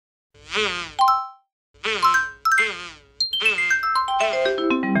I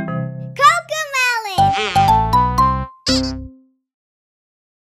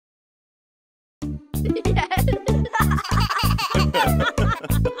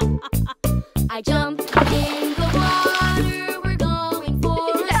jump in the water, we're going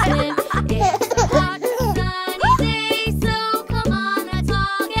for a swim. It's a hot, sunny day, so come on, let's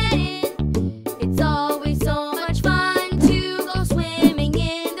all get in. It's always so much fun to go swimming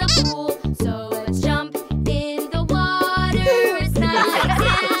in the pool. So let's jump in the water, it's nice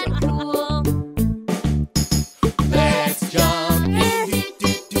and cool. Let's jump in,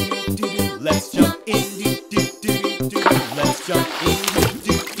 do-do-do-do-do. Let's jump in, do-do-do-do-do. Let's jump in.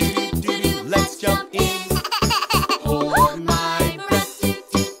 Let's jump in. Hold my breath.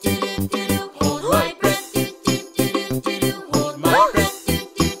 Hold my breath. Hold my breath.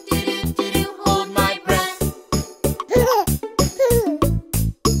 Hold my breath.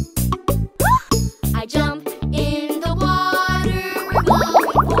 I jump in the water, we're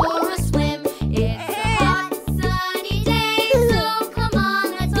going for a swim. It's a hot, sunny day, so come on,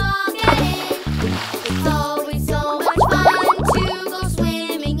 let's all get in. It's always so much fun to go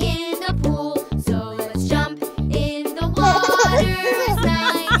swimming in the pool. So let's jump in the water, it's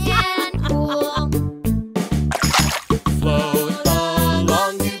nice and cool. Float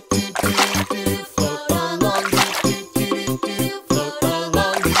along, do-do-do-do. Float along, do-do-do-do. Float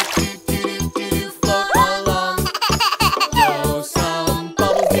along, do-do-do-do. Float along. Blow some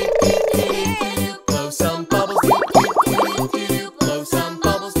bubbles, do-do-do-do. Blow some bubbles, do-do-do-do. Blow some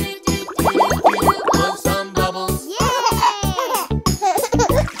bubbles, do-do-do-do. Blow some bubbles.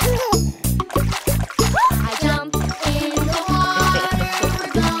 I jump in the water,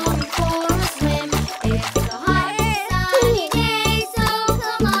 we're going for a swim. It's a hot, sunny day, so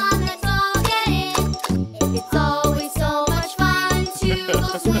come on, let's all get in. It's always so much fun to go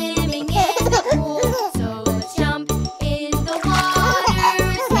swimming in the pool. So let's jump in the water,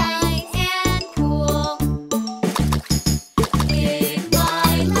 it's nice and cool. Kick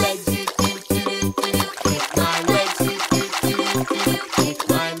my legs, do-do-do-do. Kick my legs, do-do-do-do. Kick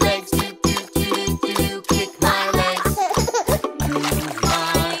my legs, do-do-do-do. Kick my legs. Move my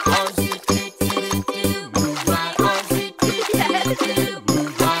arms, do-do-do-do. Move my arms, do-do-do-do.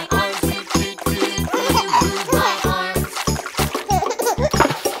 Move my arms, do-do-do-do. Move my arms.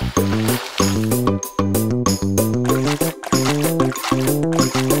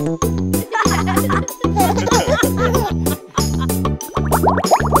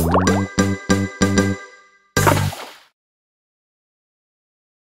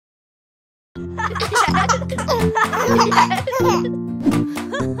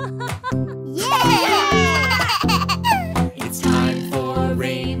 It's time for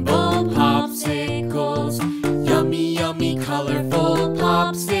rainbow popsicles. Yummy, yummy, colorful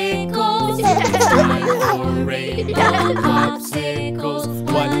popsicles. It's time for rainbow popsicles.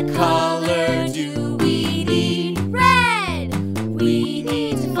 What color do we need? Red! We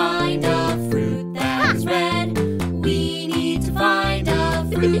need to find a fruit that is red. We need to find a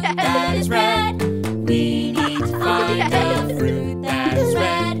fruit that is red. We need to find a fruit that is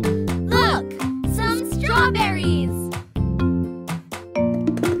red. Look, some strawberries.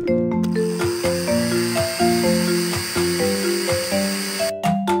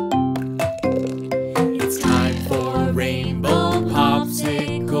 It's time for rainbow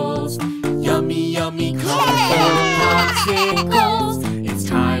popsicles. Yummy, yummy, colorful popsicles. It's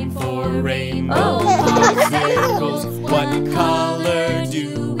time for rainbow popsicles. What color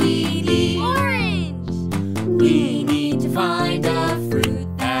do we need? Orange!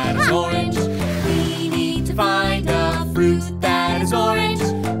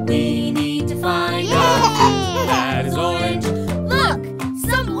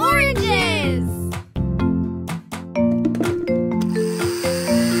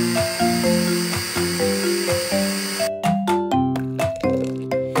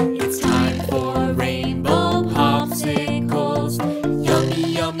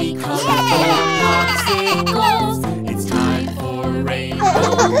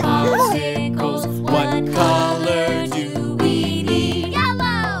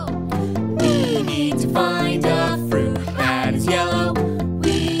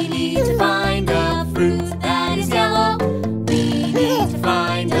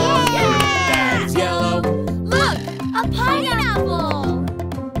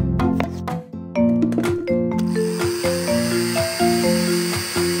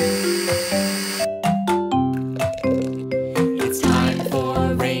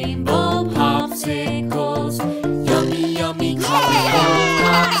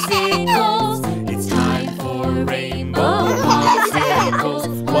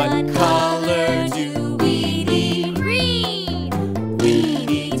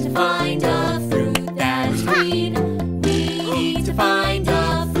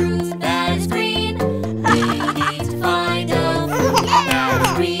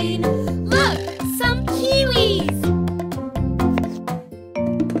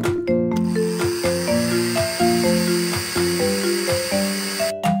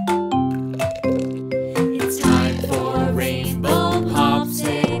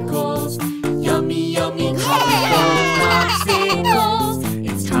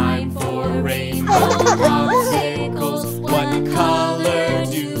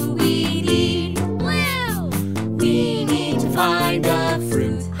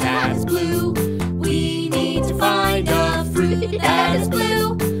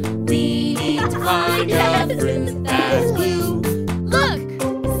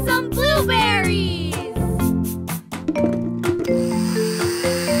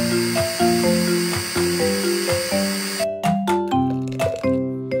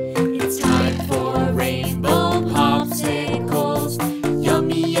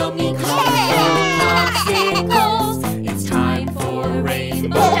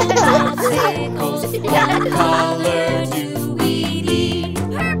 rainbow popsicles. What color do we need?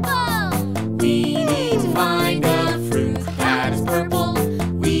 Purple. We need to find a fruit that is purple.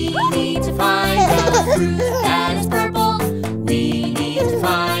 We need to find a fruit that is purple. We need to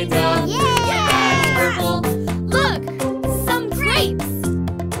find a fruit that is purple. Look, some grapes.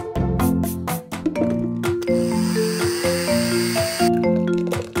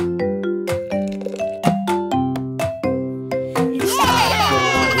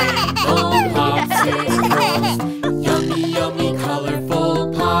 Popsicles, yummy, yummy, colorful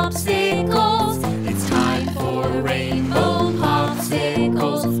popsicles. It's time for rainbow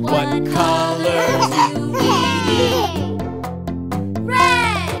popsicles. What color do we need?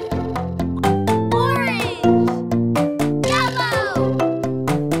 Red, orange, yellow,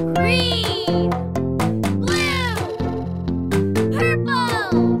 green, blue, purple.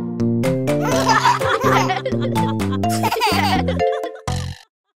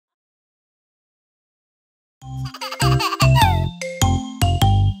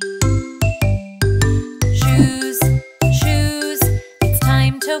 Shoes, shoes, it's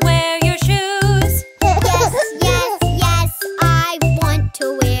time to wear your shoes. Yes, yes, yes, I want to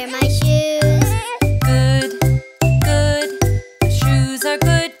wear my shoes. Good, good, shoes are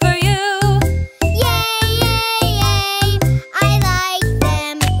good for you. Yay, yay, yay, I like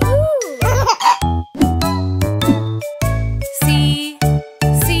them. See,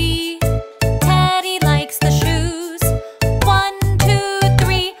 see, Teddy likes the shoes. 1, 2,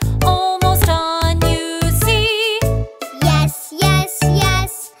 3, almost on, you see. Yes, yes,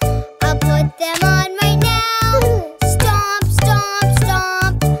 yes, I'll put them on right now. Stomp, stomp,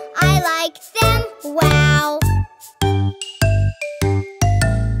 stomp, I like them. Wow.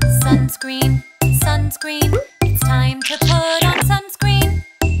 Sunscreen, sunscreen, it's time to put on sunscreen.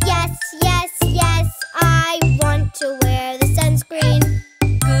 Yes, yes, yes, I want to wear the sunscreen.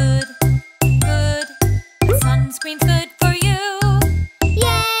 Good, good, sunscreen's good for you.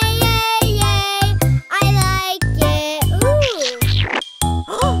 Yay, yay, yay, I like it.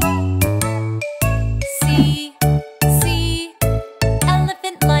 See, see,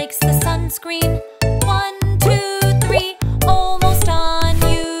 elephant likes the sunscreen. 1, 2, 3, almost on,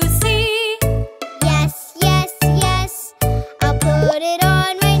 you see. Yes, yes, yes, I'll put it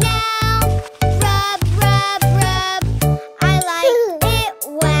on right now. Rub, rub, rub, I like it.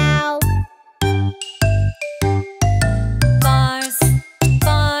 Wow. Bars,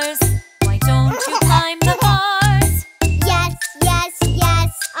 bars, why don't you climb the bars? Yes, yes,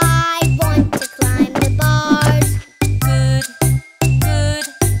 yes, I want to climb the bars. Good, good,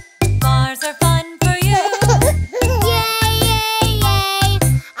 bars are fun for you. Yay, yay, yay,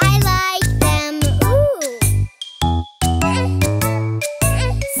 I like them.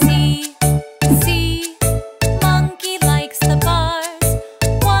 See, see, monkey likes the bars.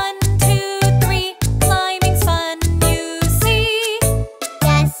 1, 2, 3, climbing's fun, you see.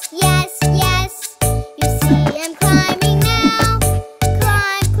 Yes, yes, yes, you see I'm climbing now.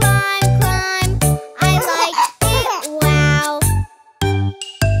 Climb, climb, climb, I like it. Wow.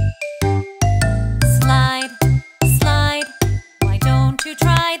 Slide, slide, why don't you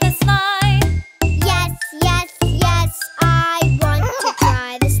try the slide? Yes, yes, yes, I want to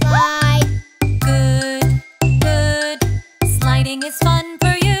try the slide. Good, good, sliding is fun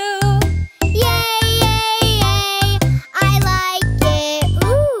for you. Yay, yay, yay, I like it.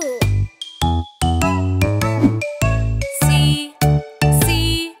 See,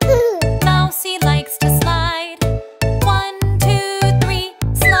 see, Mousy likes to slide. 1, 2, 3,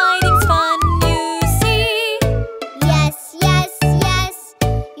 sliding's fun, you see. Yes, yes, yes,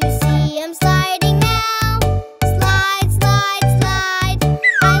 you see I'm sliding now. Slide, slide, slide,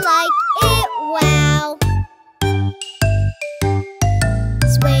 I like it. Wow.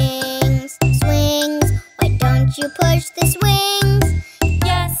 Swings, swings, why don't you push the swings?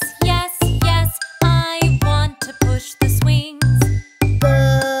 Yes, yes, yes, I want to push the swings.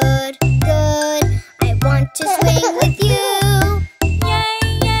 Good, good, I want to swing with you. Yay,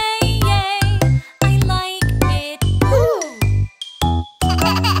 yay, yay, I like it.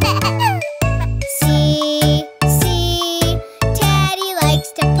 See, see, Teddy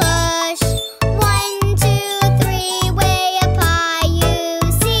likes to push. 1, 2, 3, way up high, you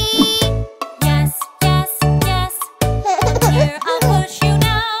see. Yes, yes, yes, here I'll push you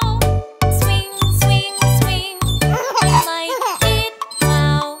now. Swing, swing, swing, I like it.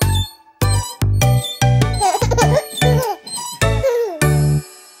 Wow.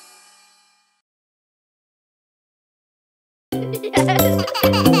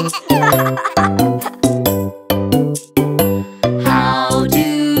 How do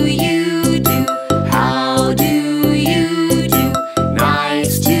you do? How do you do?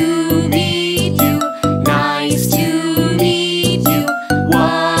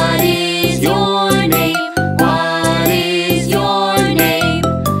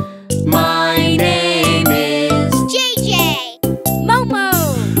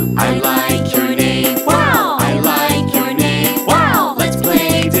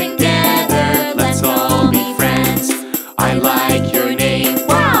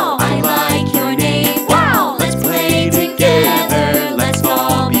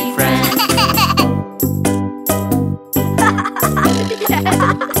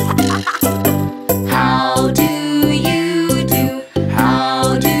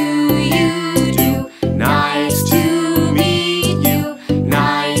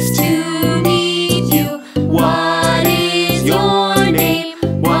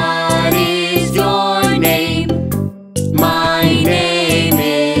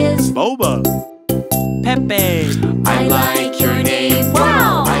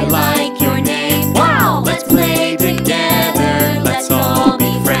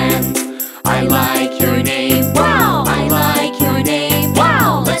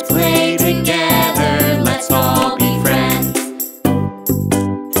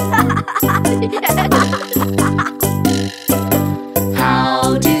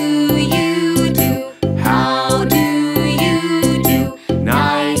 How do you do? How do you do?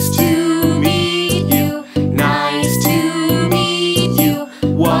 Nice to meet you. Nice to meet you.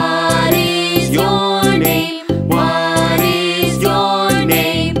 What is your name? What is your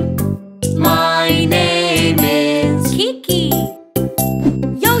name? My name is Kiki.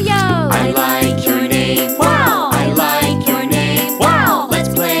 Yo-yo. I like your name. Wow. I like your name. Wow. Let's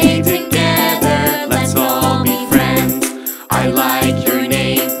play together. Let's all be friends. I like your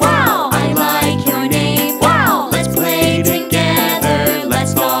name. Wow. I like your name. Wow. Let's play together.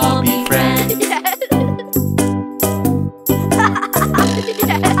 Let's all be friends.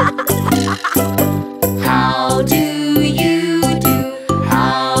 How do you do?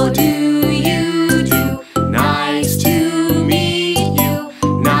 How do you do? Nice to meet you.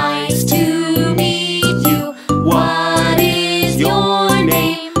 Nice to meet you. What is your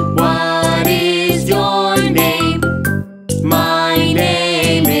name? What is your name? My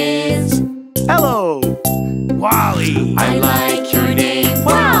name is. Hello, Wally. I like your name.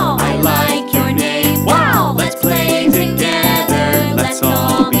 Wow. I like your name. Wow. Let's play together. Let's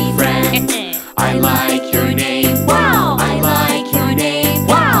all be friends. I like your name. Wow. I like your name.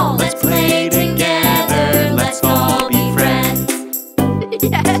 Wow. Let's play together. Let's all be friends.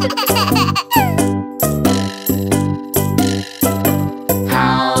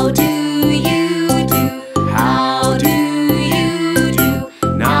 How do you do? How do you do?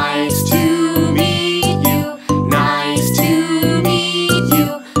 Nice to meet you. Nice to meet you.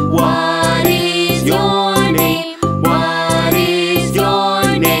 What is your name? What is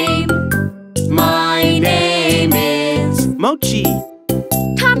your name? My name is Mochi.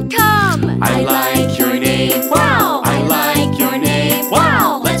 Tom-Tom. I like your name. Wow. I like your name.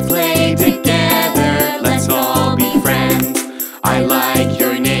 Wow. Let's play together. Let's all be friends. I like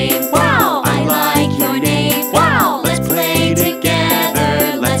your name. Wow. I like your name. Wow. Let's play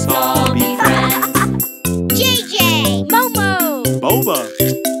together. Let's all be friends. JJ. Momo. Boba.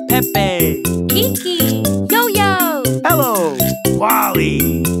 Pepe. Kiki. Yo-yo. Hello,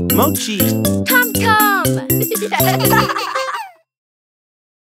 Wally. Mochi. Tom-Tom.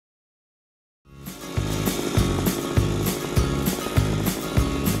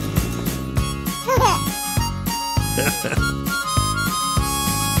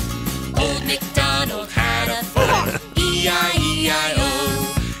 Old MacDonald had a farm, E-I-E-I-O.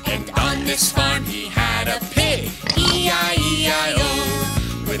 And on this farm he had a pig, E-I-E-I-O.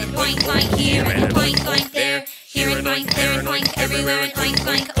 With an oink oink here and an oink oink there, here an oink, there an oink, everywhere an oink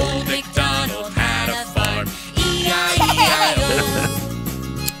oink. Old MacDonald had a farm, E-I-E-I-O.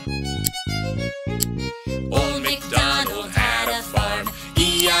 Old MacDonald had a farm,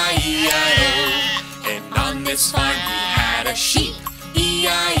 E-I-E-I-O. And on this farm he had a sheep,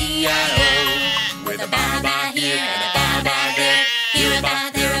 E-I-E-I-O. With a ba-ba here and a ba-ba there, here a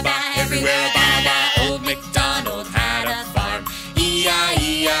ba, there a ba, everywhere a ba-ba. Old MacDonald had a farm,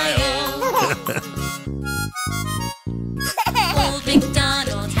 E-I-E-I-O. Old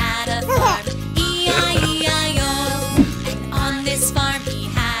MacDonald had a farm, E-I-E-I-O. And on this farm he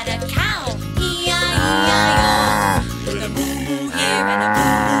had a cow, E-I-E-I-O. With a moo-moo here and a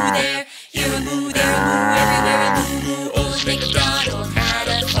moo-moo there, here a moo, there a moo, everywhere a moo-moo. Old MacDonald had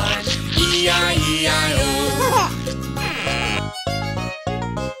a farm, E-I-E-I-O.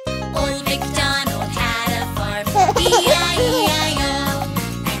 Old MacDonald had a farm, E-I-E-I-O.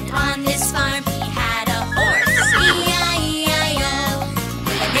 And on this farm he had a horse, E-I-E-I-O.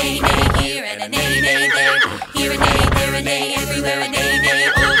 With a neigh-neigh here and a neigh-neigh there, here a neigh, there a neigh, everywhere a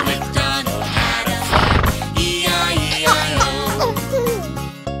neigh-neigh. Old MacDonald had a farm, E-I-E-I-O.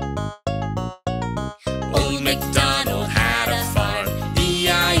 Old MacDonald had a farm,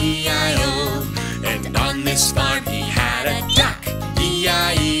 E-I-E-I-O. And on this farm he had a duck,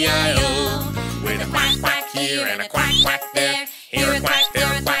 E-I-E-I-O. With a quack quack here and a quack quack there, here a quack,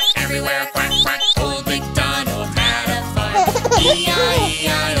 there a quack, everywhere a quack quack. Old MacDonald had a farm,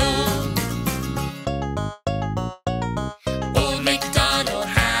 E-I-E-I-O. Old MacDonald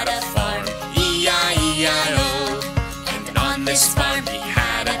had a farm, E-I-E-I-O. And on this farm he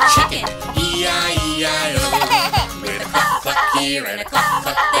had a chicken, E-I-E-I-O. With a cluck cluck here and a cluck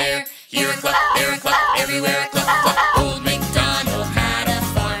cluck there, here a cluck, there a cluck, everywhere a cluck cluck. Old MacDonald had a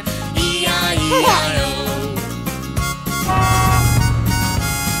farm, E-I-E-I-O.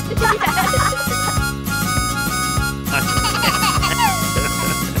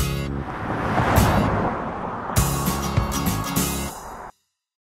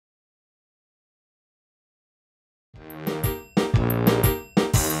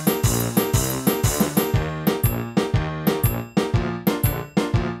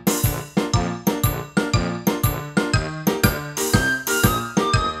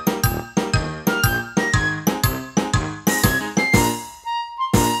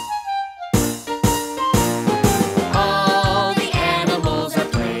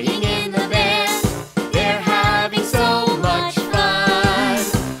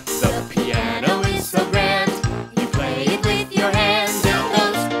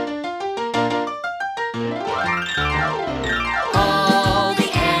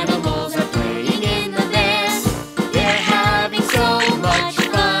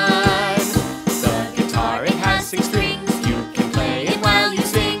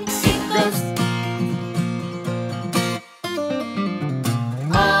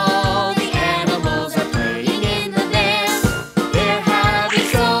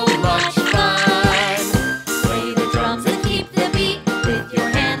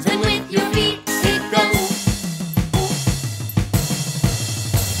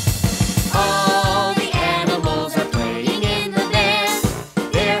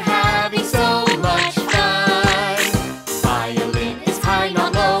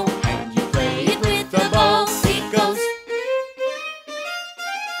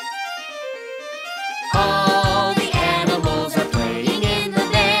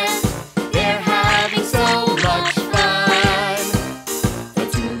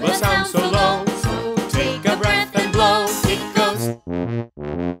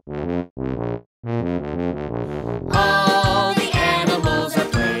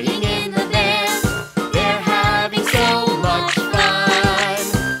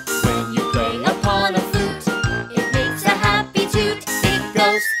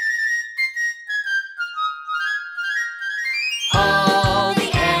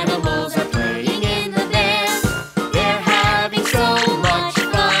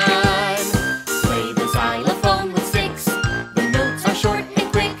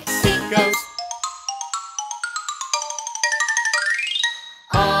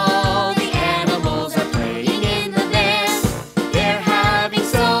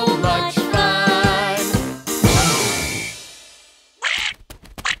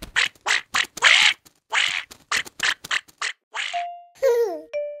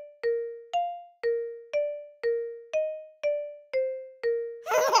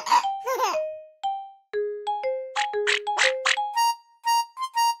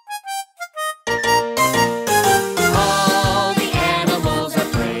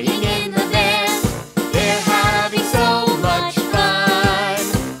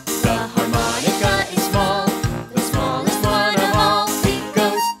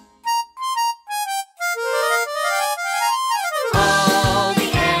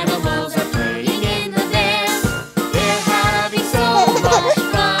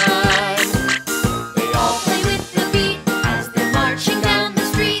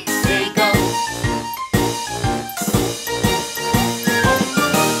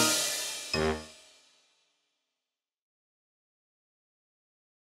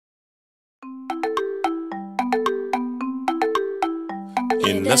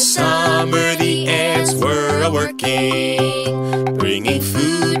 In the summer the ants were a-working, bringing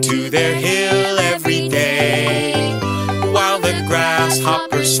food to their hill every day, while the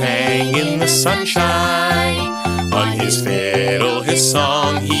grasshopper sang in the sunshine. On his fiddle his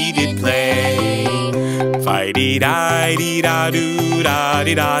song he did play.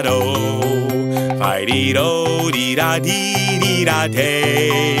 Fi-dee-di-dee-da-doo-da-dee-da-do,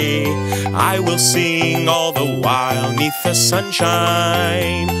 Fi-dee-do-dee-da-dee-dee-da-day. I will sing all the while neath the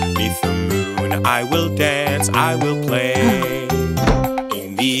sunshine. Neath the moon I will dance, I will play.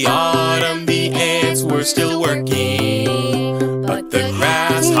 In the autumn the ants were still working, but the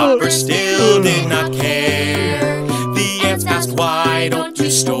grasshopper still did not care. The ants asked, why don't you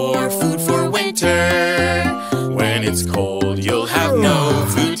store food for winter? When it's cold you'll have no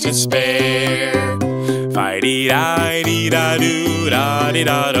food to spare.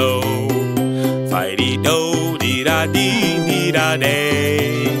 Fi-dee-di-dee-da-doo-da-dee-da-do,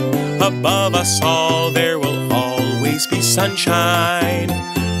 Fi-dee-do-dee-da-dee-dee-da-day. Above us all there will always be sunshine,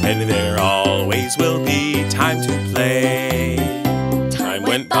 and there always will be time to play. Time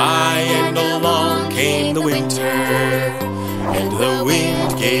went by and along came the winter, and the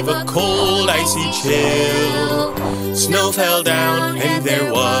wind gave a cold icy chill. Snow fell down and there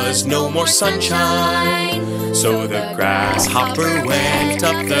was no more sunshine, so the grasshopper went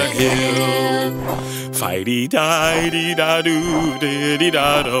up the hill.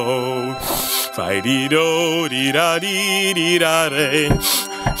 Fi-dee-di-dee-da-doo-dee-dee-da-do, Fi-dee-do-dee-da-dee-dee-da-day.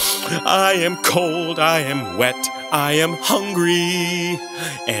 I am cold, I am wet, I am hungry,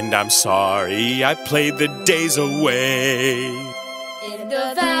 and I'm sorry I played the days away. In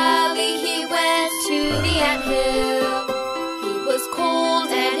the valley he went to the anthill. He was cold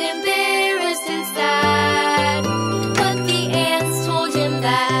and embarrassed and sad, but the ants told him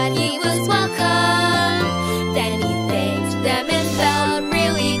that he was welcome. Then he thanked them and felt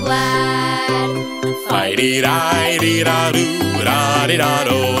really glad.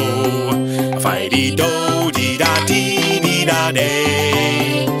 Fi-dee-di-dee-da-doo-da-dee-da-do,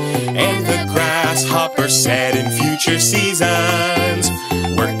 Fi-dee-do-dee-da-dee-dee-da-day. And the grasshopper said, in future seasons,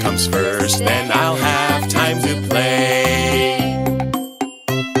 work comes first, then I'll have time to play.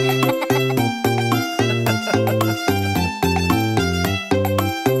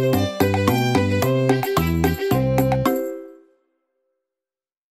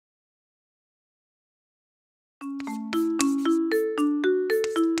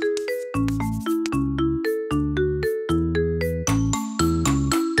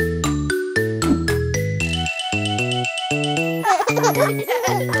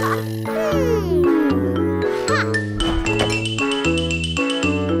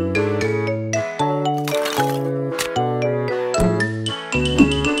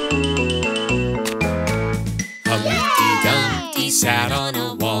 Humpty Dumpty sat on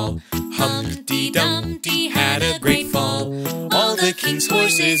a wall. Humpty Dumpty had a great fall. All the king's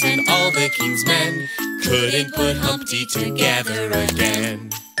horses and all the king's men couldn't put Humpty together again.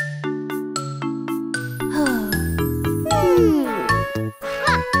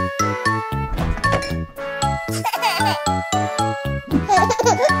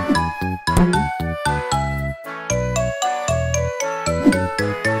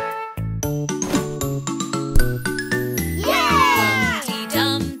 Humpty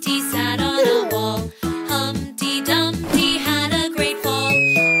Dumpty sat on a wall. Humpty Dumpty had a great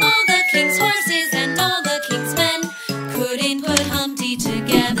fall. All the king's horses and all the king's men couldn't put Humpty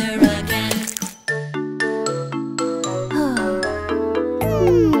together again.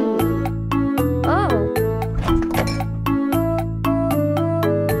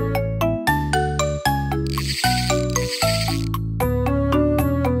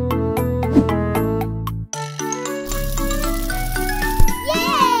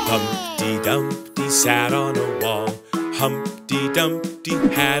 Humpty Dumpty sat on a wall. Humpty Dumpty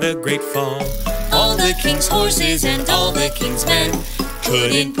had a great fall. All the king's horses and all the king's men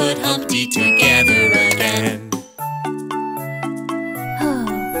couldn't put Humpty together again.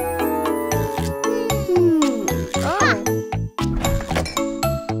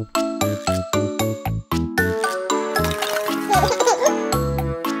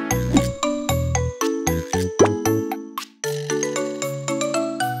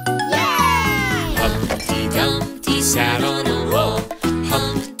 Humpty Dumpty sat on a wall.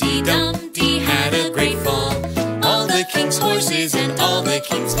 Humpty Dumpty had a great fall. All the king's horses and all the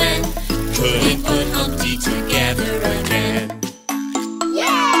king's men couldn't put Humpty together again.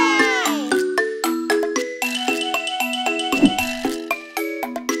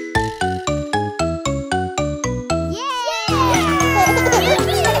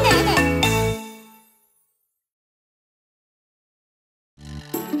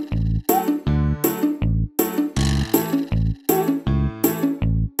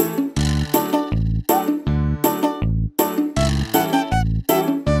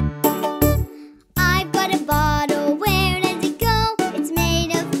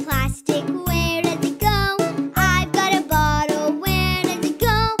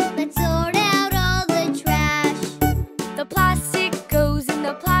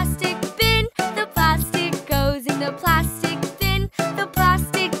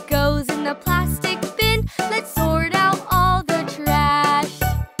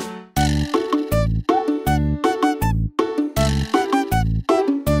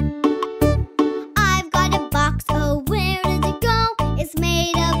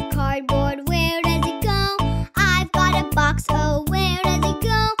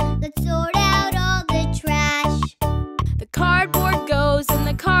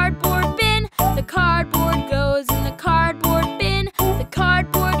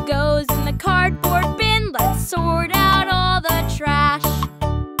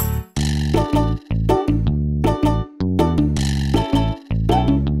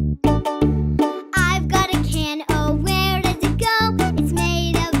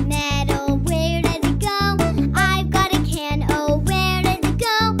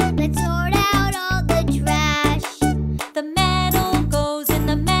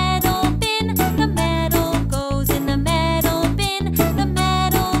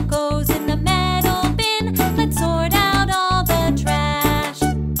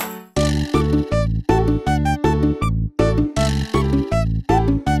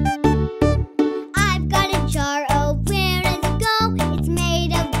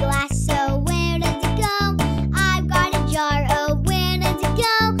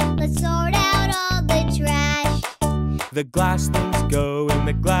 The glass things go in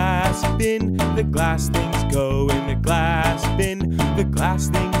the glass bin. The glass things go in the glass bin. The glass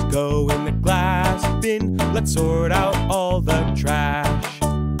things go in the glass bin. Let's sort out all the trash.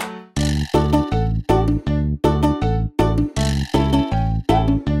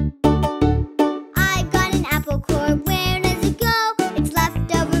 I've got an apple core, where does it go? It's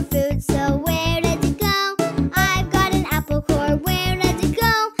leftover food, so where does it go? I've got an apple core, where does it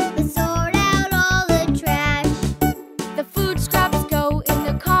go? Let's sort out all the trash. The food scraps go in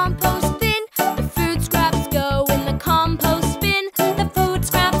the compost bin. The food scraps go in the compost bin. The food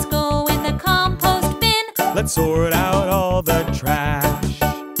scraps go in the compost bin. Let's sort out all the trash.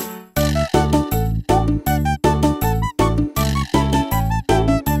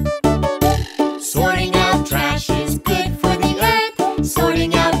 Sorting out trash is good for the earth.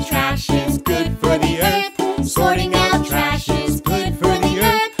 Sorting out trash is good for the earth. Sorting out trash is good for the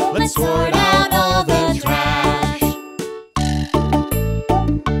earth. Let's sort out all the trash.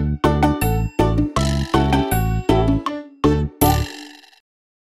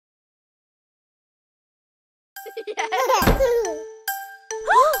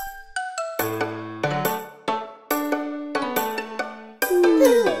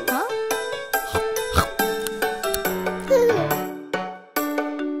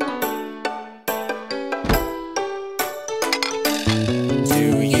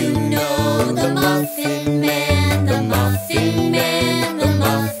 Do you know the Muffin Man? The Muffin Man, the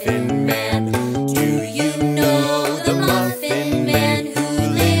Muffin Man. Do you know the Muffin Man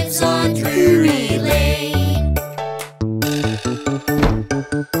who lives on Drury Lane?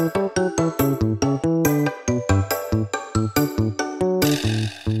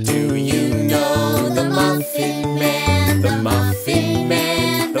 Do you know the Muffin Man? The Muffin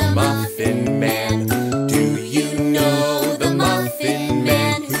Man, the Muffin Man. Do you know the Muffin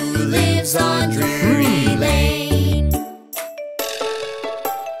Man who lives on Drury Lane?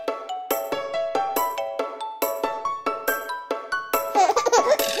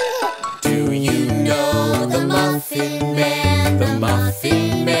 Do you know the Muffin Man? The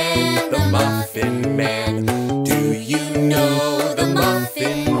Muffin Man, the Muffin Man. Do you know the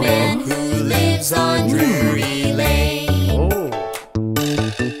Muffin Man who lives on Drury Lane? Oh.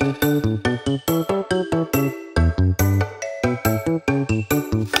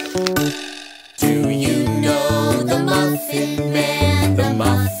 Do you know the Muffin Man? The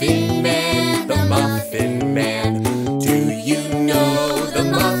Muffin Man, the Muffin Man. Do you know the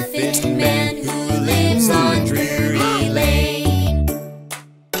Muffin Man who lives on Drury Lane?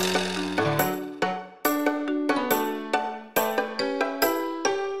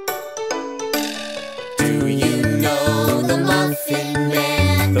 Do you know the Muffin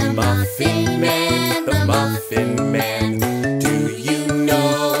Man? The Muffin Man, the Muffin Man. Do you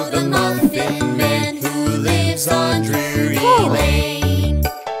know the Muffin Man who lives on Drury Lane?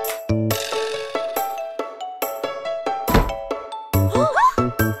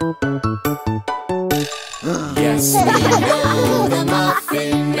 Yes, we know the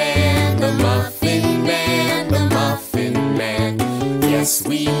Muffin Man, the Muffin Man, the Muffin Man. Yes,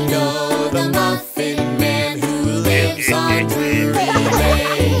 we know the Muffin Man who lives on Drury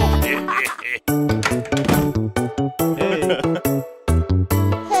Lane.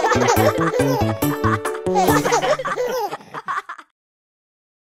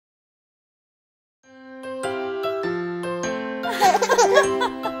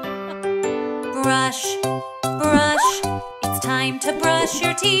 Brush, brush, it's time to brush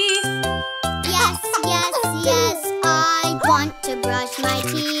your teeth. Yes, yes, yes, I want to brush my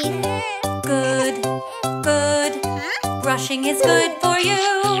teeth. Good, good, brushing is good for you.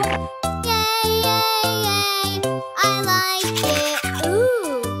 Yay, yay, yay, I like it.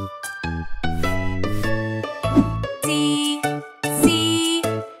 Ooh. See, see,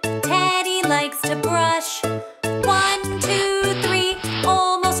 Teddy likes to brush. 1, 2, 3,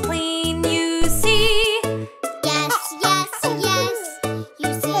 almost clean, you see. Yes, yes, yes,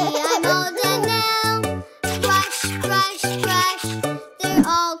 you see I'm all done now. Brush, brush, brush, they're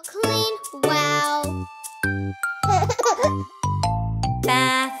all clean, wow.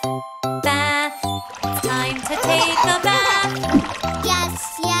 Bath,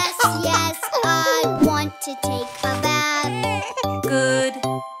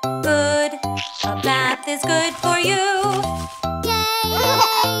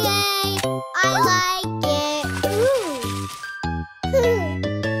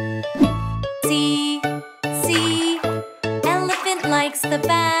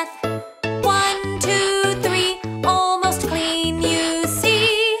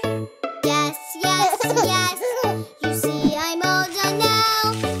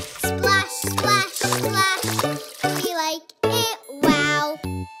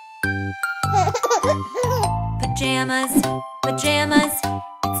 Pajamas, pajamas,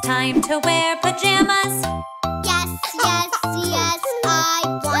 it's time to wear pajamas. Yes, yes, yes, I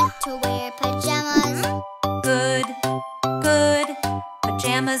want to wear pajamas. Good, good,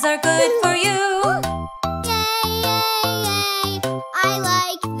 pajamas are good for you. Yay, yay, yay, I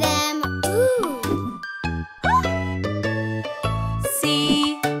like them. Ooh.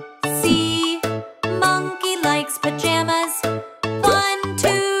 See, see, monkey likes pajamas. 1,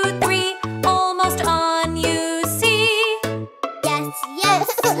 2, 3, almost on you see. Yes, yes,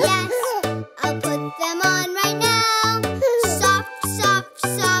 yes, I'll put them on right now. Soft, soft,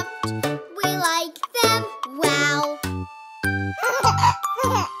 soft, we like them. Wow.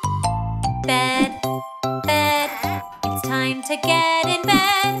 Bed, bed, it's time to get in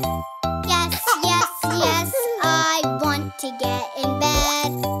bed. Yes, yes, yes, I want to get in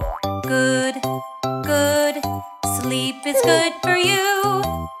bed. Good, good, sleep is good for you.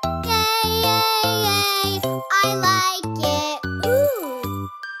 Yay, yay, yay, I like it. Ooh.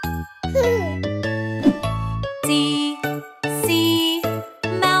 See, see,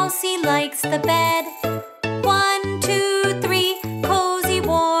 Mousie likes the bed. 1, 2, 3, cozy,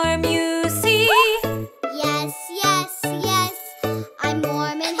 warm, you see. Yes, yes, yes, I'm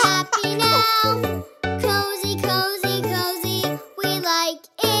warm and happy now. Cozy, cozy, cozy, we like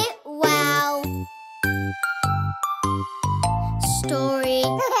it. Wow. Story,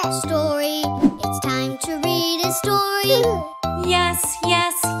 story, it's time to read a story. Yes,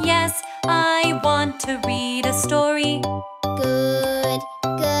 yes, yes, I want to read a story. Good,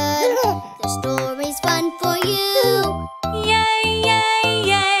 good, the story's fun for you. Yay, yay,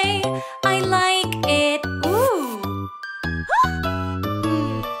 yay, I like it. Ooh.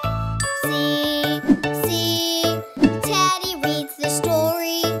 See, see, Teddy reads the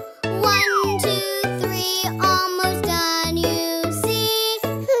story. 1, 2, 3, almost done, you see.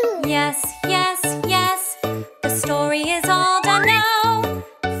 Yes, yes, yes, the story is all done now.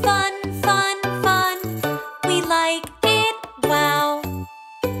 Fun, fun, fun, we like it. Wow.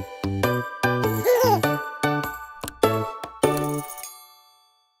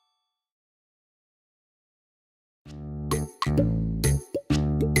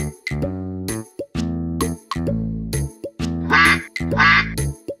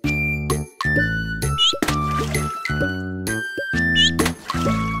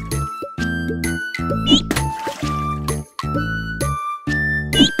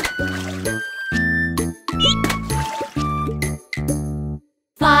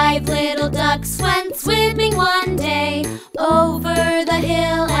 Five little ducks went swimming one day over the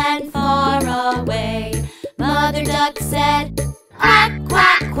hill and far away. Mother duck said, quack,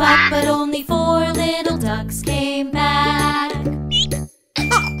 quack, quack, but only 4 little ducks came back.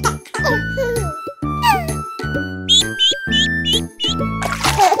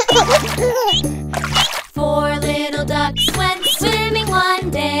 4 little ducks went swimming one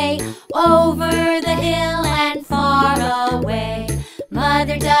day over the hill and far away.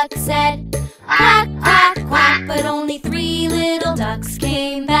 Mother duck said, quack, quack, quack, but only 3 little ducks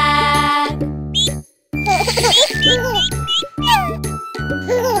came back.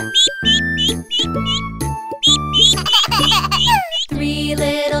 3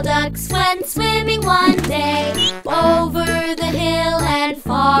 little ducks went swimming one day over the hill and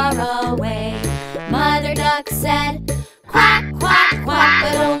far away. Mother duck said, quack, quack, quack,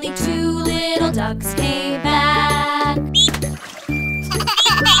 but only 2 little ducks came back.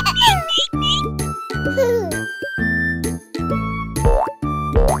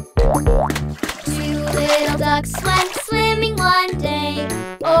 2 little ducks went swimming one day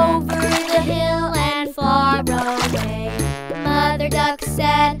over the hill and far away. Mother duck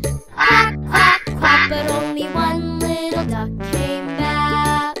said, quack, quack, quack, but only 1 little duck came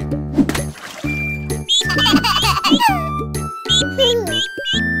back.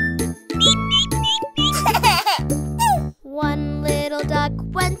 1 little duck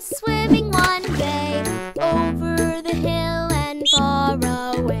went swimming one day over the hill and far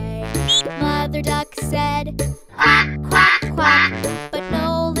away. Mother duck said, quack, quack, quack, but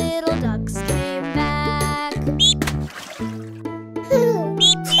no little ducks came back.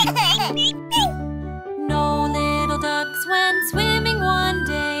 No little ducks went swimming one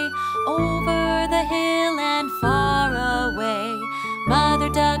day over the hill and far away. Mother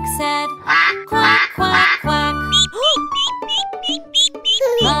duck said, quack, quack, quack.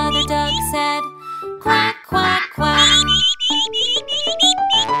 Mother duck said, quack, quack, quack.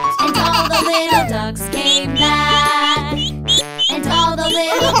 And all the little ducks came back. And all the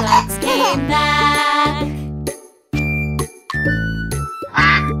little ducks came back.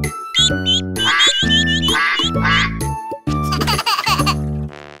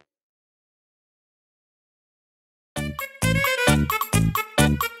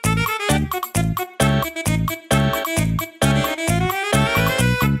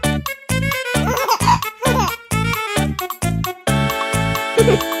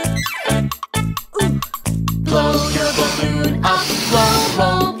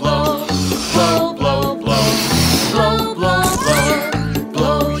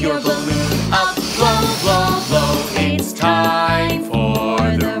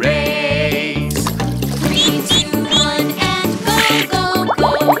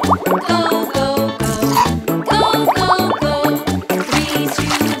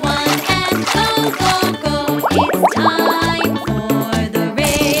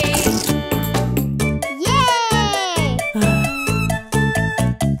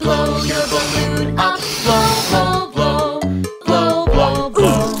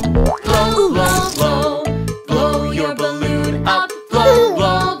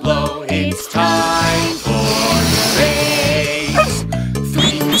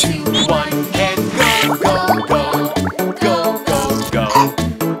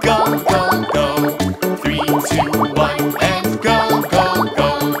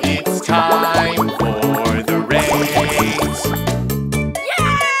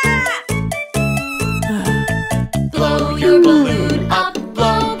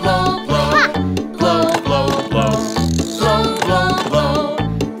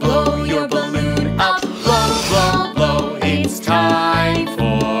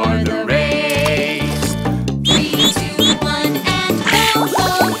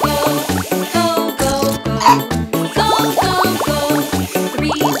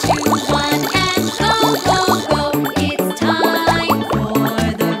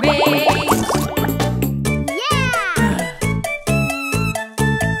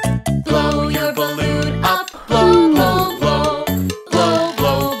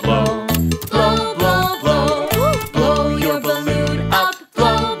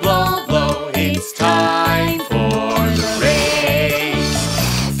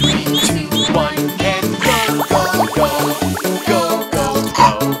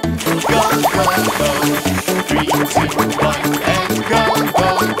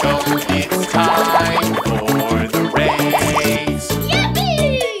 go. It's time for the race.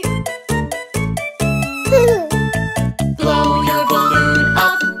 Blow your balloon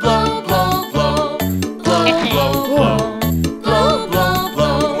up, blow, blow, blow. Blow, blow, blow. Blow, blow,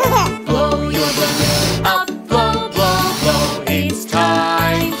 blow. Blow your balloon up, blow, blow, blow. It's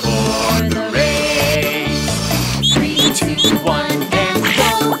time for the race. 3, 2, 1, and go,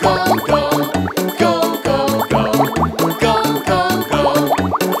 go, go. Go, go, go. Go, go, go.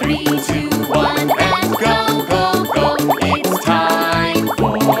 3, 2, 1, and go.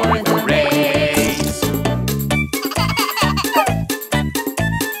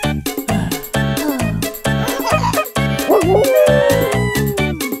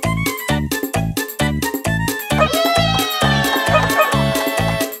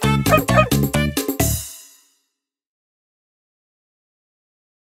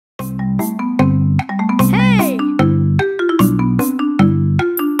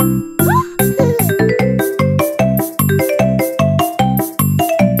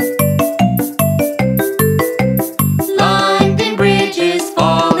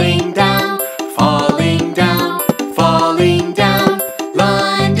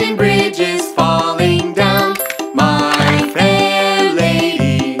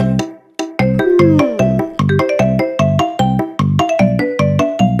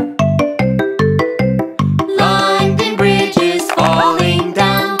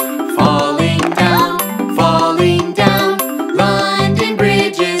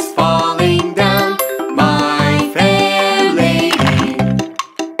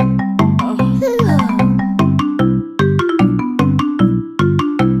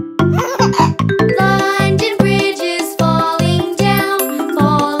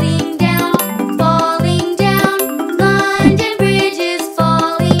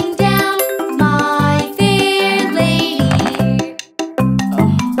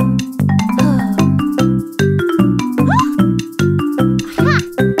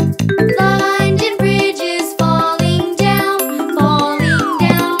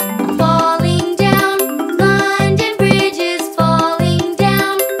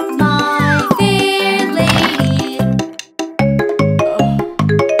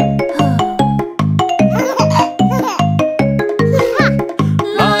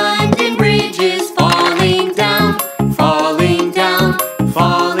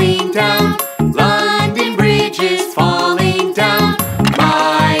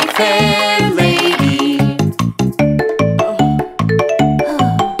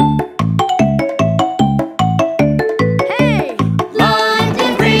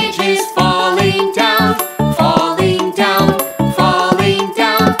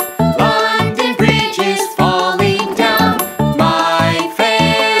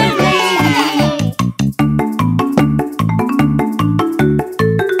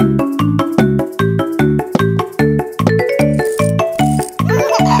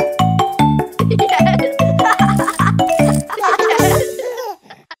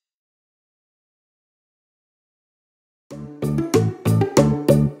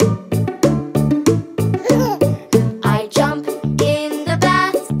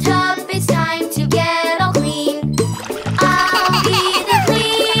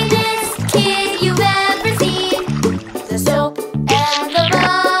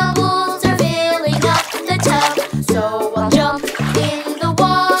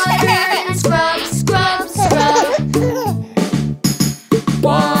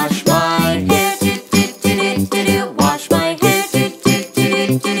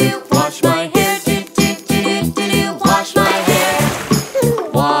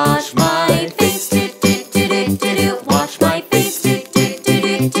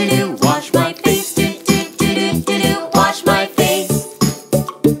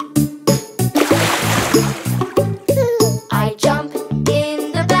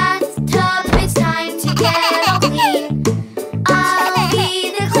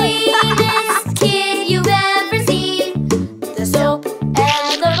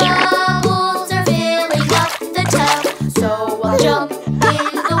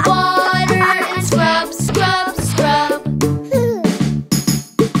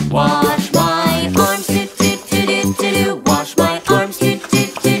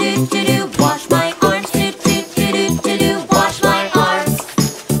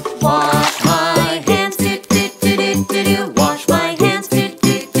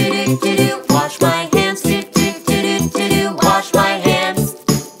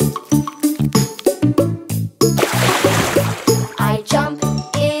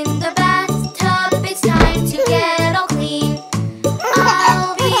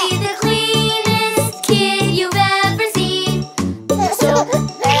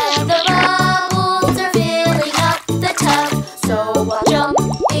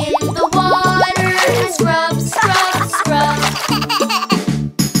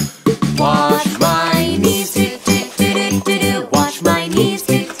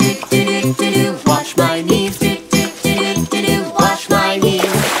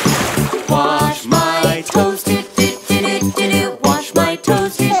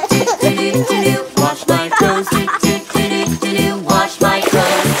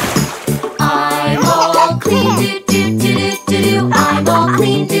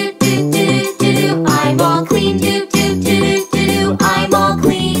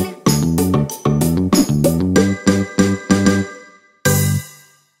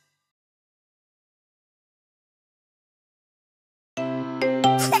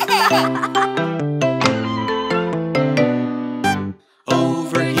 Over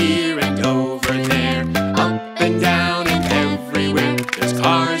here and over there, up and down and everywhere. There's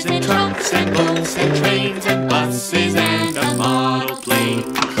cars and trucks and boats and trains and buses and a model plane.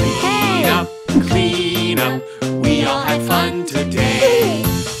 Clean up, clean up, we all had fun today.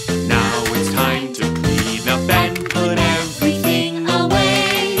 Now it's time to clean up and put everything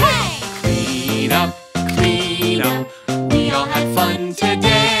away. Clean up, we all had fun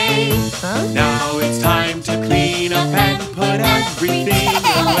today. Now it's time to clean up and put everything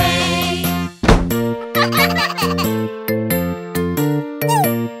away.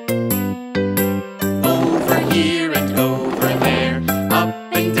 Over here and over there, up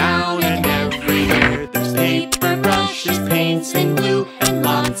and down and everywhere. There's paper, brushes, paints and glue, and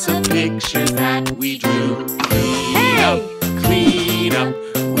lots of pictures that we drew. Clean up,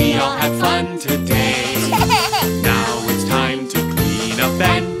 we all had fun today. Now it's time to clean up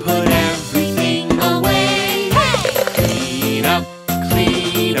and put everything away. Clean up,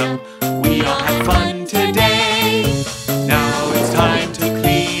 we all had fun today. Now it's time to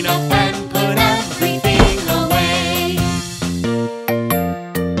clean up and put everything away.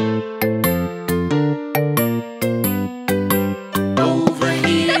 Over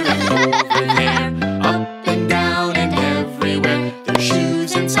here and over there, up and down and everywhere. There's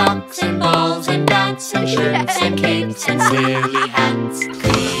shoes and socks and balls and bats and shirts and capes and silly hats.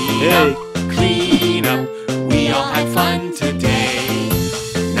 Clean up, we all had fun today.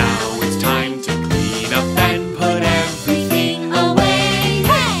 Now it's time to clean up and put everything away.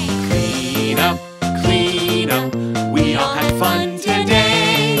 Clean up, we all had fun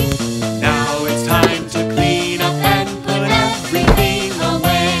today. Now it's time to clean up and put everything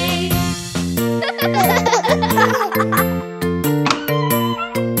away.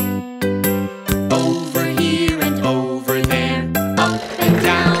 Over here and over there, up and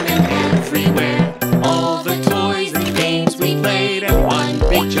down and everywhere. All the toys and games we played and one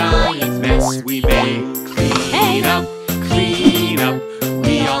big giant mess we made. Clean up,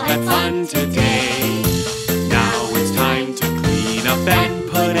 we all had fun today. Now it's time to clean up and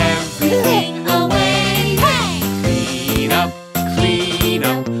put everything away. Clean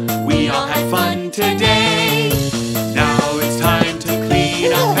up, we all had fun today. Now it's time to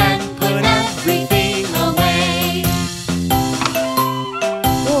clean up and put everything away.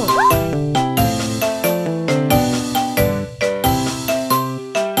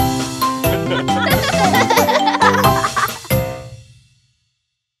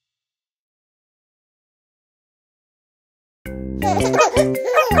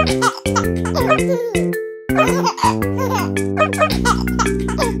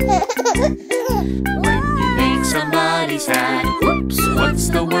 When you make somebody sad, oops, what's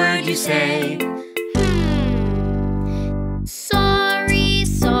the word you say? Sorry,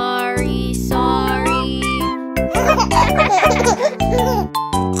 sorry, sorry.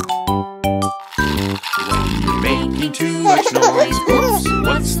 When you're making too much noise, oops,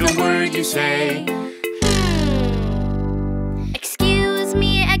 what's the word you say? Excuse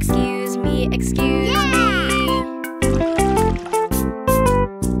me, excuse me, excuse me.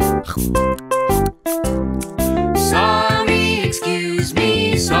 Sorry, excuse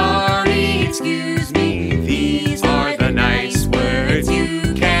me, sorry, excuse me. These are the nice words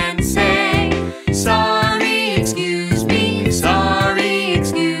you can say. Sorry, excuse me,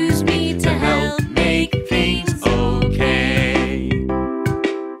 to help make things okay.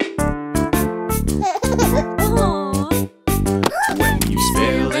 When you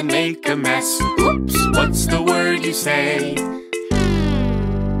spill and make a mess, oops, what's the word you say?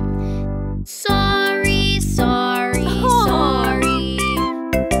 Sorry, sorry, sorry.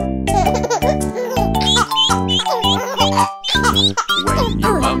 When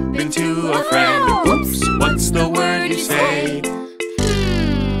you bump into a friend, oops, what's the word you say?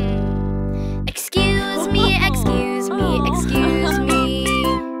 Excuse me, excuse me, excuse me.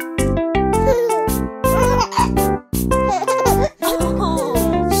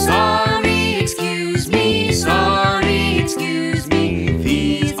 Sorry, excuse me,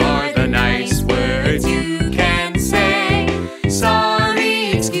 these are the nice words you can say. Sorry,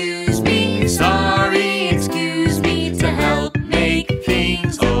 excuse me, to help make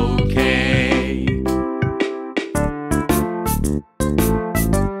things okay.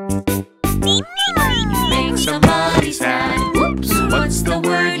 When you make somebody sad, whoops, what's the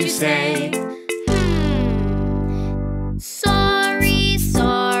word you say? Sorry,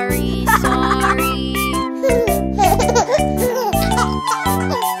 sorry, sorry.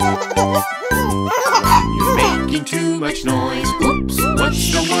 You're making too much noise, oops,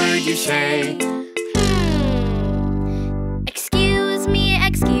 what's the word you say? Excuse me,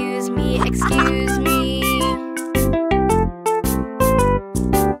 excuse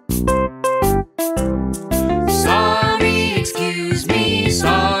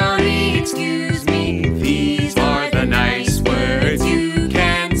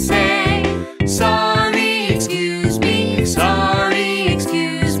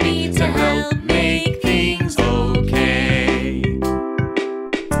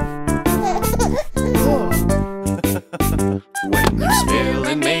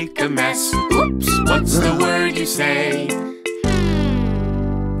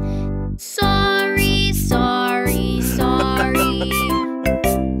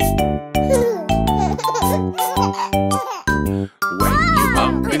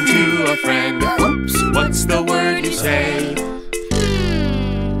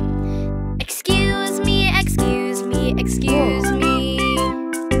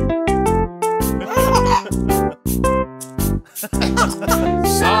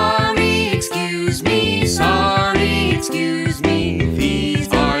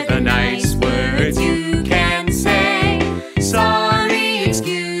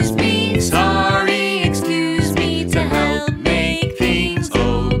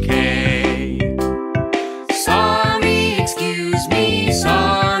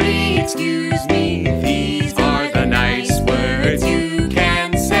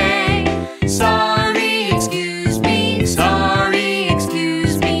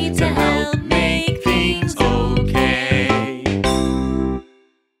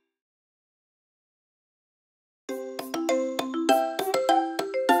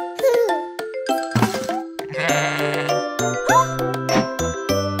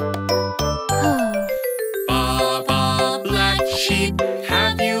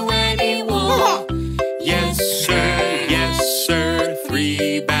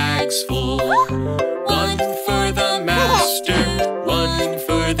bags full. One for the master, one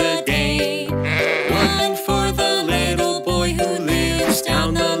for the dame, one for the little boy who lives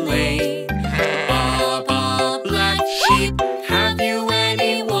down the lane. Baa baa, black sheep, have you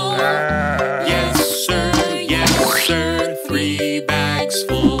any wool? Yes sir, 3 bags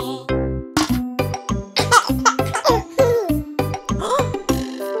full.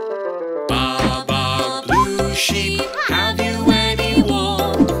 Baa baa, blue sheep, have you any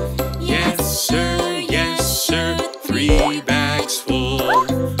wool? Yes sir, 3 bags full.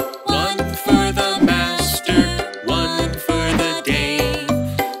 One for the master, one for the dame,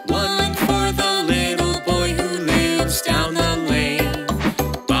 one for the little boy who lives down the lane.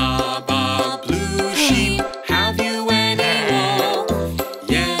 Baa baa, blue sheep, have you any wool?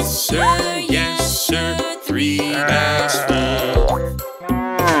 Yes sir, 3 bags full.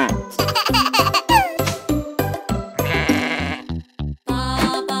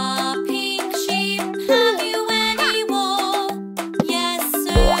 Baa baa, pink sheep, have you any wool? Yes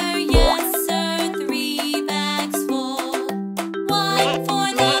sir, 3 bags full. One for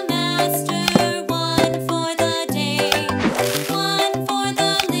the master, one for the dame, one for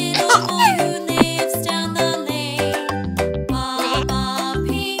the little boy who lives down the lane. Baa baa,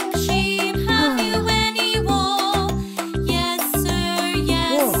 pink sheep, have you any wool? Yes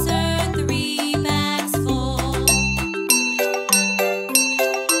sir, 3 bags full.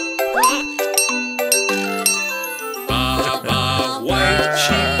 Baa baa, white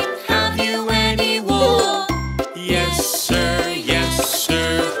sheep, have you any wool? Yes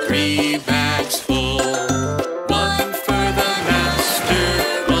sir, 3 bags full. One for the master,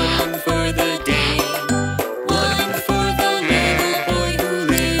 one for the dame, one for the little boy who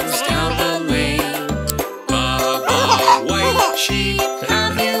lives down the lane. Baa baa, white sheep,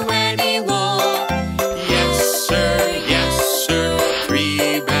 have you any wool? Yes sir,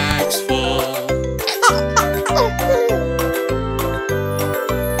 3 bags full.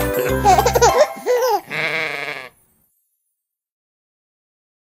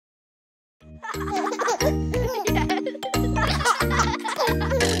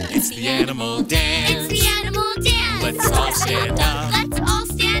 It's the animal dance. It's the animal dance. Let's all stand up Let's all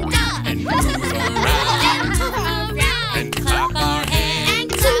stand up and move around and move around and clap our hands.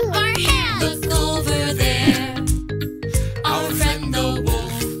 and clap our hands. Look over there, our friend the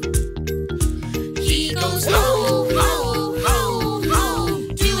wolf. He goes ho, ho, ho, ho,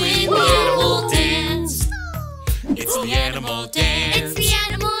 doing the animal dance. It's the animal It's dance. the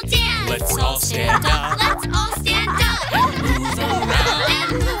animal dance. Let's all stand up Let's all stand up and move around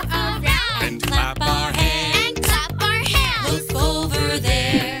and move around and clap our hands. and clap our hands. Look over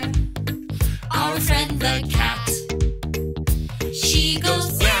there, our friend the cat. She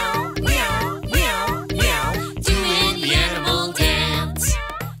goes meow, meow, meow, meow, doing the animal dance.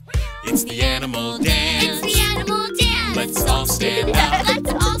 It's the animal It's dance. the animal dance. Let's all stand up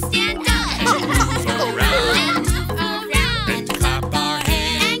Let's all stand up and move around and move around and clap our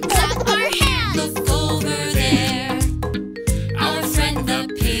hands. and clap our hands. Look over there, our friend the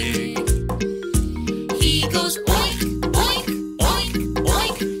pig. He goes oink, oink, oink,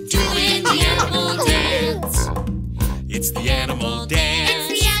 oink, doing the animal dance. It's the animal It's dance.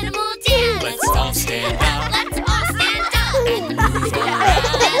 the animal dance. Let's all stand up Let's all stand up and move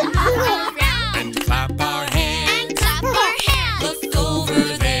around and move around and clap our hands. and clap our hands. Look over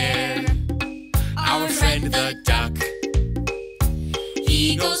there, our friend the duck.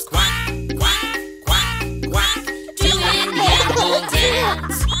 He goes quack, quack, quack, quack, doing the animal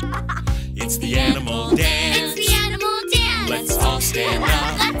dance. It's the animal It's dance. the animal dance. Let's all stand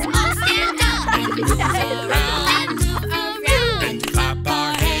up Let's all stand up and move around and move around and clap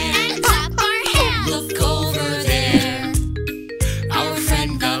our hands. and clap our hands. Look over there, our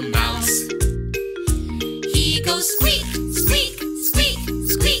friend the mouse. He goes squeak, squeak, squeak,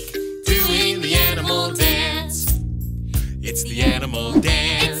 squeak, doing the animal dance. It's the animal It's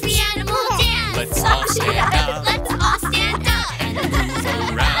dance. the animal dance. Let's all stand up Let's all stand up and move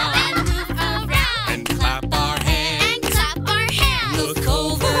around and move around and clap our hands. and clap our hands. Look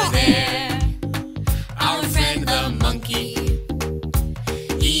over there, our friend the monkey.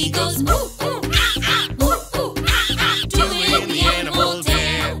 He goes ooh, ooh, ah, ah, ooh, ooh, ah, ah, doing the animal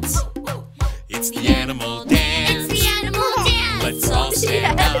dance. It's the animal It's dance. the animal dance. Let's all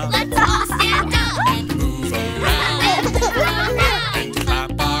stand up Let's all stand up and move around and move around and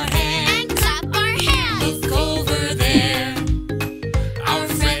clap our hands. and clap our hands. Look over there, our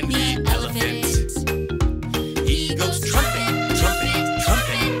friend the elephant. He goes trumpet, trumpet,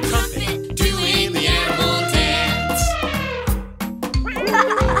 trumpet, trumpet, doing the animal dance.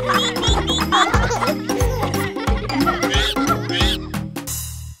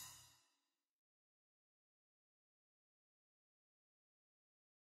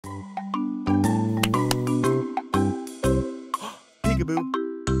 Peekaboo.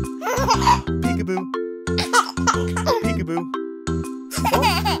 Peekaboo. Peekaboo.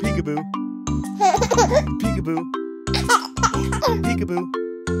 Oh, peekaboo. Peekaboo. Peekaboo.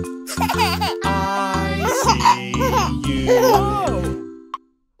 I see you.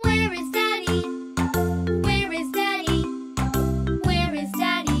 Where is Daddy? Where is Daddy? Where is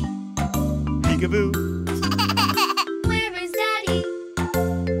Daddy? Peekaboo. Where is Daddy?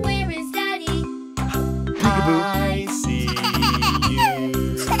 Where is Daddy? Peekaboo. I see you.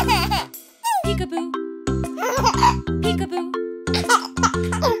 Peekaboo. Peekaboo.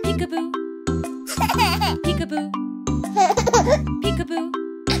 Peekaboo. Peekaboo. Peekaboo.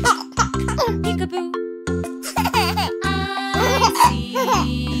 Peekaboo. I see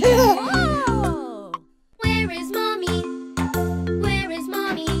you. Where is Mommy? Where is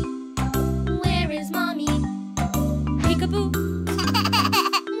Mommy? Where is Mommy? Peekaboo.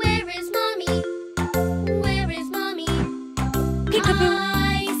 Where is Mommy? Where is Mommy? Peekaboo.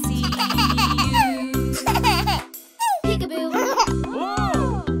 I see you. Peekaboo.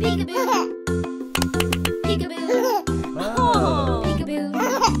 Peekaboo. Peekaboo. Oh. Peekaboo.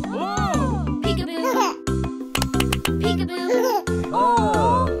 Peekaboo. Peekaboo.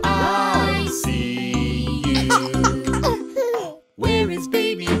 Oh, I see you. Where is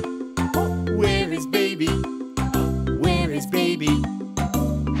baby? Where is baby? Where is baby?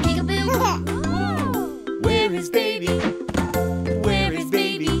 Peekaboo. Where is baby? Where is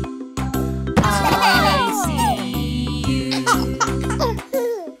baby? I see you.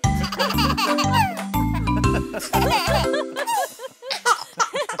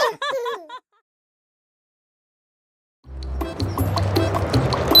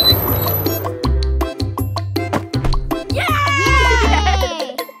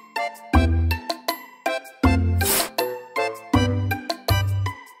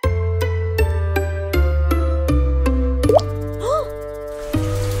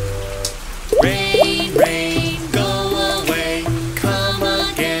 Rain, rain, go away. Come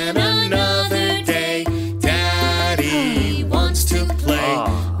again another day. Daddy wants to play.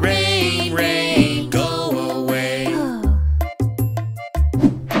 Rain, rain, go away.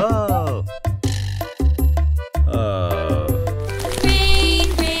 Oh. Rain,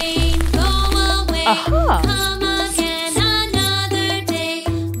 rain, go away. Come again another day.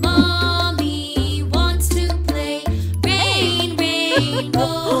 Mommy wants to play. Rain, rain, go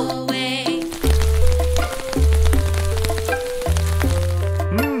away.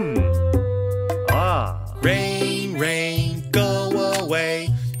 Rain, rain, go away.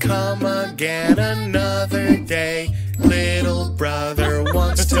 Come again another day. Little brother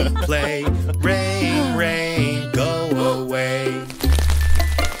wants to play. Rain, rain, go away.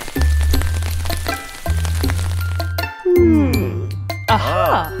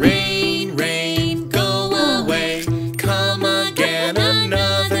 Rain, rain, go away. Come again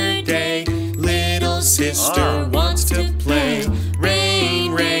another day. Little sister wants to play.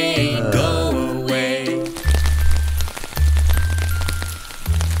 Rain, rain, go away.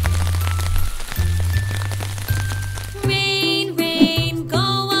 Rain, rain, go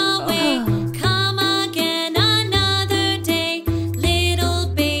away. Come again another day. Little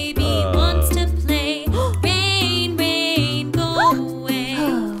baby wants to play. Rain, rain, go away.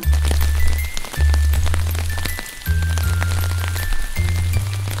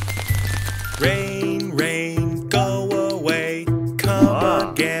 Rain, rain, go away. Come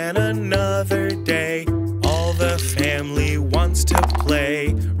again another day. All the family wants to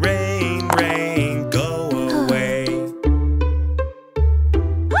play. Rain, rain, go away.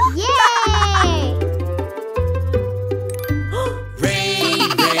 Yay! Rain,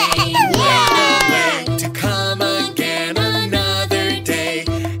 rain, went away to come again another day.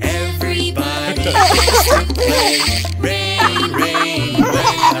 Everybody gets to play.